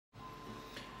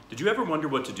Did you ever wonder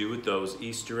what to do with those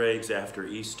Easter eggs after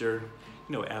Easter?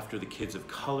 You know, after the kids have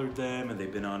colored them and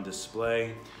they've been on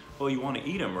display. Well, you want to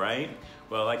eat them, right?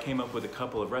 Well, I came up with a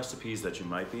couple of recipes that you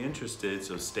might be interested,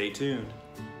 so stay tuned.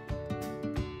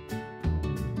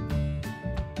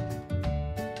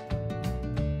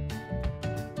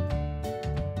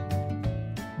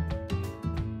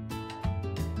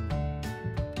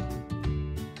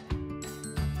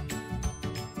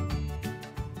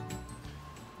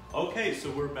 Okay,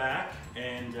 so we're back,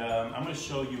 and I'm going to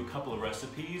show you a couple of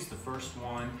recipes. The first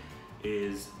one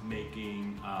is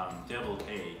making deviled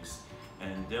eggs.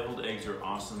 And deviled eggs are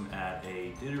awesome at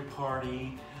a dinner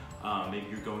party. Maybe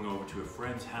you're going over to a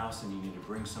friend's house and you need to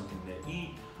bring something to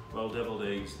eat. Well, deviled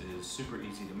eggs is super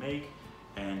easy to make,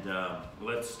 and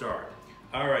let's start.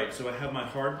 All right, so I have my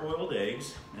hard-boiled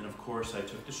eggs, and of course I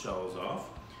took the shells off,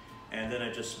 and then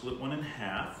I just split one in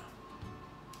half,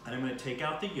 and I'm going to take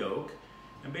out the yolk.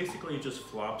 And basically it just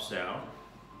flops out.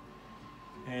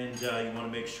 And you want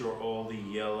to make sure all the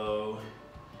yolk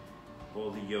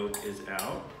is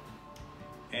out.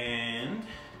 And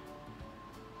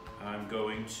I'm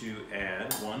going to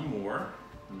add one more.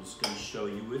 I'm just going to show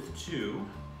you with two.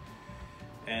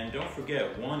 And don't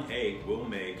forget, one egg will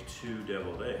make two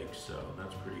deviled eggs, so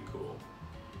that's pretty cool.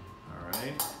 All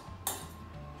right.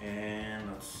 And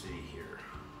let's see here.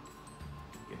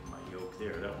 Get my yolk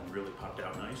there. That one really popped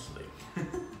out nicely.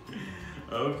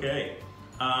 Okay,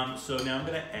 so now I'm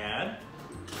going to add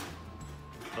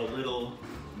a little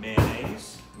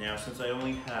mayonnaise. Now, since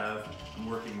I'm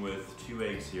working with 2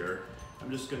 eggs here, I'm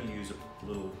just going to use a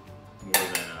little more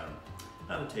than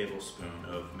about a tablespoon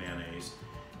of mayonnaise.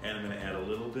 And I'm going to add a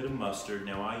little bit of mustard.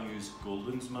 Now, I use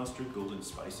Golden's mustard, Golden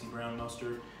Spicy Brown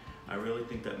Mustard. I really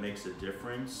think that makes a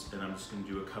difference, and I'm just going to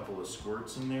do a couple of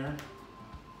squirts in there.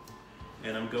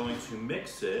 And I'm going to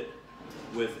mix it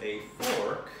with a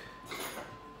fork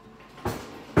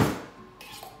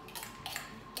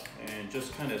and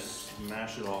just kind of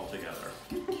smash it all together.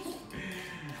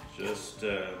 Just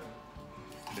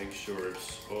make sure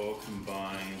it's all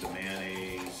combined, the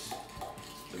mayonnaise,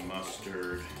 the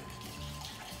mustard.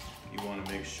 You want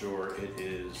to make sure it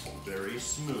is very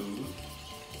smooth.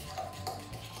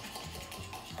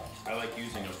 I like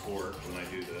using a fork when I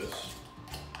do this.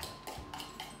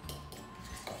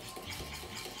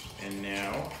 And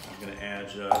now I'm going to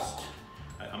add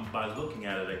by looking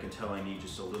at it, I can tell I need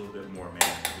just a little bit more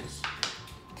mayonnaise.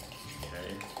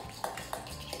 Okay.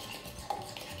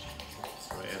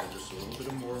 So I added just a little bit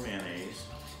of more mayonnaise.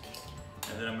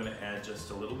 And then I'm going to add just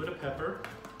a little bit of pepper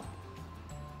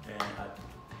and a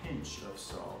pinch of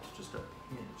salt, just a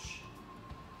pinch.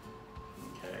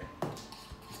 Okay.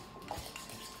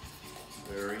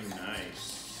 Very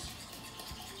nice.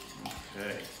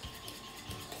 Okay.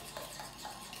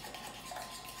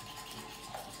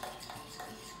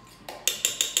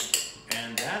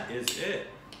 And that is it.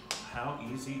 How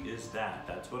easy is that?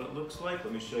 That's what it looks like.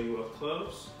 Let me show you up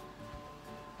close.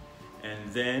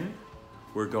 And then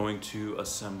we're going to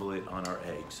assemble it on our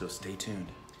egg, so stay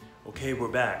tuned. Okay, we're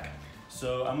back.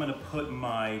 So I'm gonna put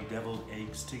my deviled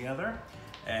eggs together,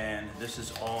 and this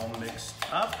is all mixed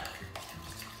up.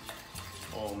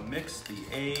 All mixed, the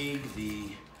egg,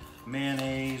 the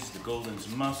mayonnaise, the Golden's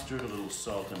mustard, a little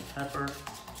salt and pepper.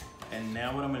 And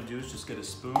now what I'm gonna do is just get a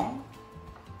spoon,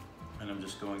 and I'm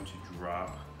just going to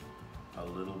drop a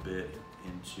little bit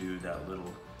into that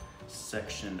little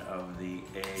section of the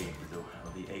egg,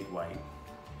 of the egg white.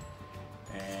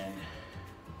 And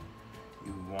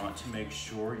you want to make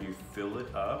sure you fill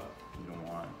it up. You don't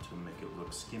want to make it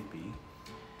look skimpy.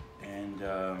 And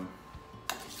I'm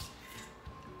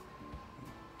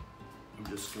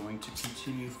just going to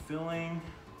continue filling.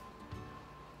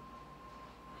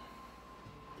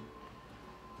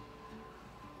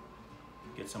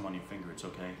 Get some on your finger, it's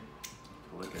okay.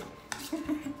 Lick it.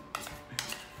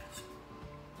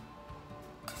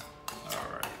 All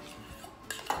right.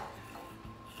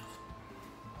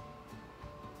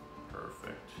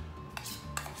 Perfect.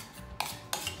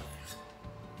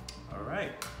 All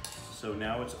right, so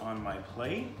now it's on my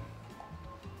plate.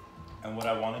 And what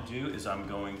I want to do is I'm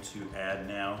going to add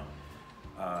now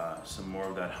some more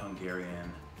of that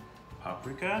Hungarian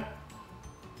paprika.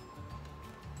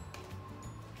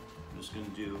 I'm just going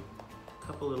to do a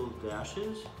couple little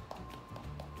dashes.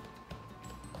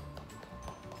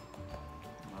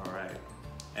 All right,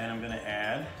 and I'm going to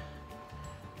add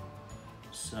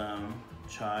some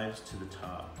chives to the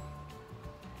top.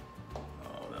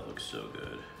 Oh, that looks so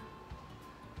good.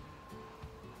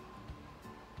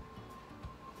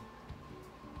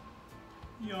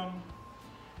 Yum.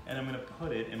 And I'm going to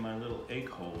put it in my little egg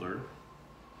holder.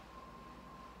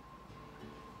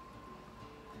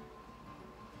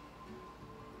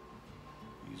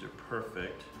 These are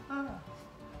perfect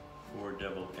for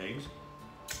deviled eggs.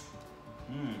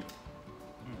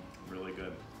 Really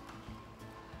good.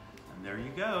 And there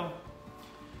you go.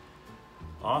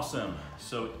 Awesome.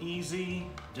 So easy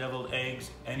deviled eggs.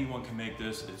 Anyone can make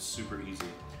this. It's super easy.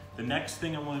 The next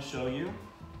thing I want to show you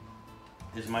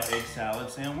is my egg salad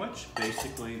sandwich.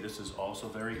 Basically, this is also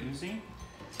very easy.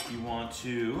 You want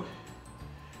to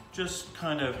just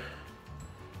kind of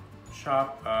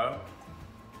chop up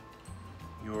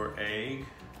your egg.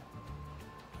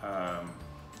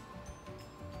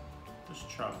 Just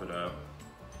chop it up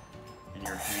in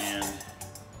your hand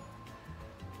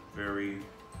very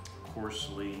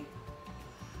coarsely.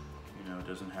 You know, it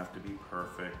doesn't have to be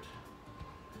perfect.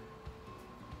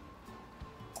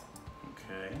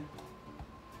 Okay,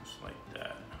 just like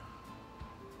that.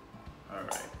 All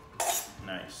right,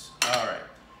 nice. All right,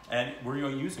 and we're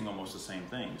using almost the same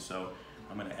thing. So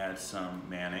I'm gonna add some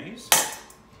mayonnaise.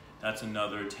 That's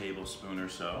another tablespoon or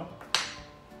so.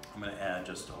 I'm gonna add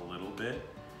just a little bit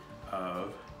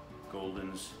of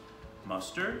Golden's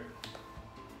mustard,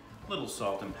 a little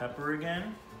salt and pepper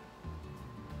again,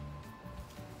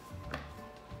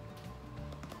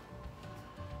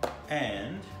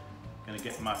 and I'm gonna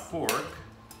get my fork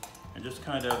and just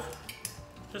kind of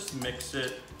mix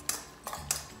it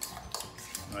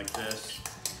like this.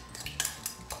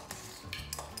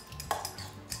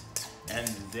 And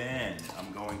then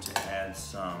I'm going to add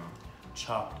some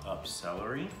chopped up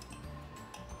celery,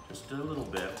 just a little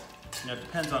bit. Now it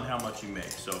depends on how much you make.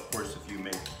 So of course, if you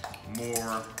make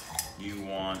more, you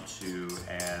want to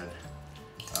add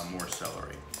more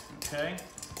celery, okay?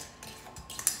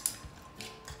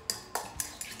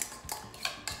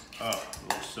 Oh,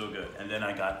 it looks so good. And then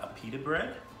I got a pita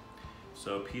bread.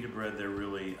 So pita bread, they're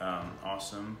really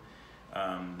awesome.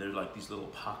 They're like these little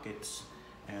pockets.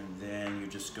 And then you're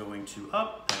just going to,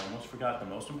 I almost forgot the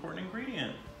most important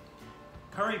ingredient,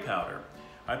 curry powder.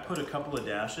 I put a couple of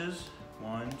dashes,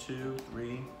 1, 2,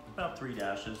 3, about 3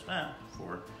 dashes,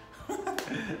 4,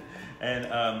 and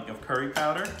of curry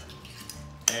powder.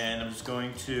 And I'm just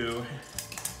going to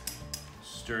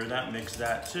stir that, mix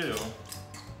that too.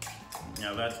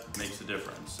 Now that makes a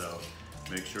difference, so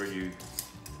make sure you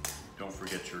don't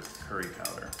forget your curry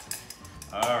powder.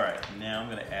 All right, now I'm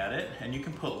gonna add it, and you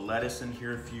can put lettuce in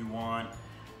here if you want.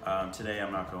 Today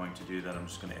I'm not going to do that. I'm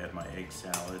just gonna add my egg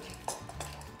salad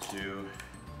to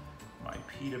my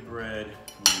pita bread.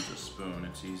 I'll use a spoon,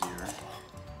 it's easier.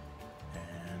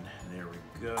 And there we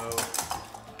go.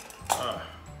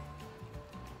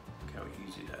 Look how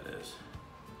easy that is.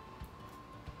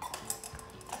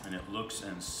 And it looks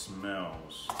and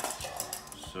smells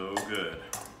so good.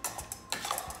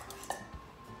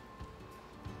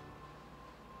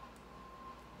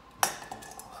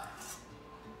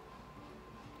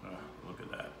 Look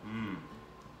at that.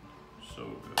 So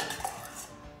good.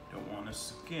 Don't want to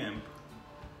skimp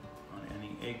on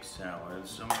any egg salad,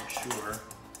 so make sure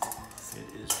it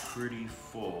is pretty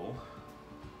full.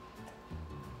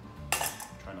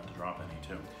 Try not to drop any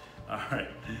too. All right,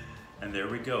 and there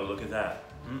we go. Look at that.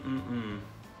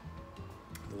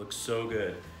 It looks so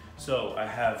good. So I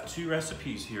have 2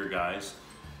 recipes here, guys,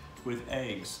 with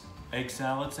eggs. Egg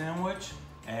salad sandwich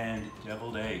and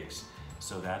deviled eggs.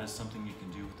 So that is something you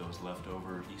can do with those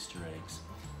leftover Easter eggs.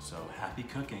 So happy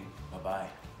cooking. Bye-bye.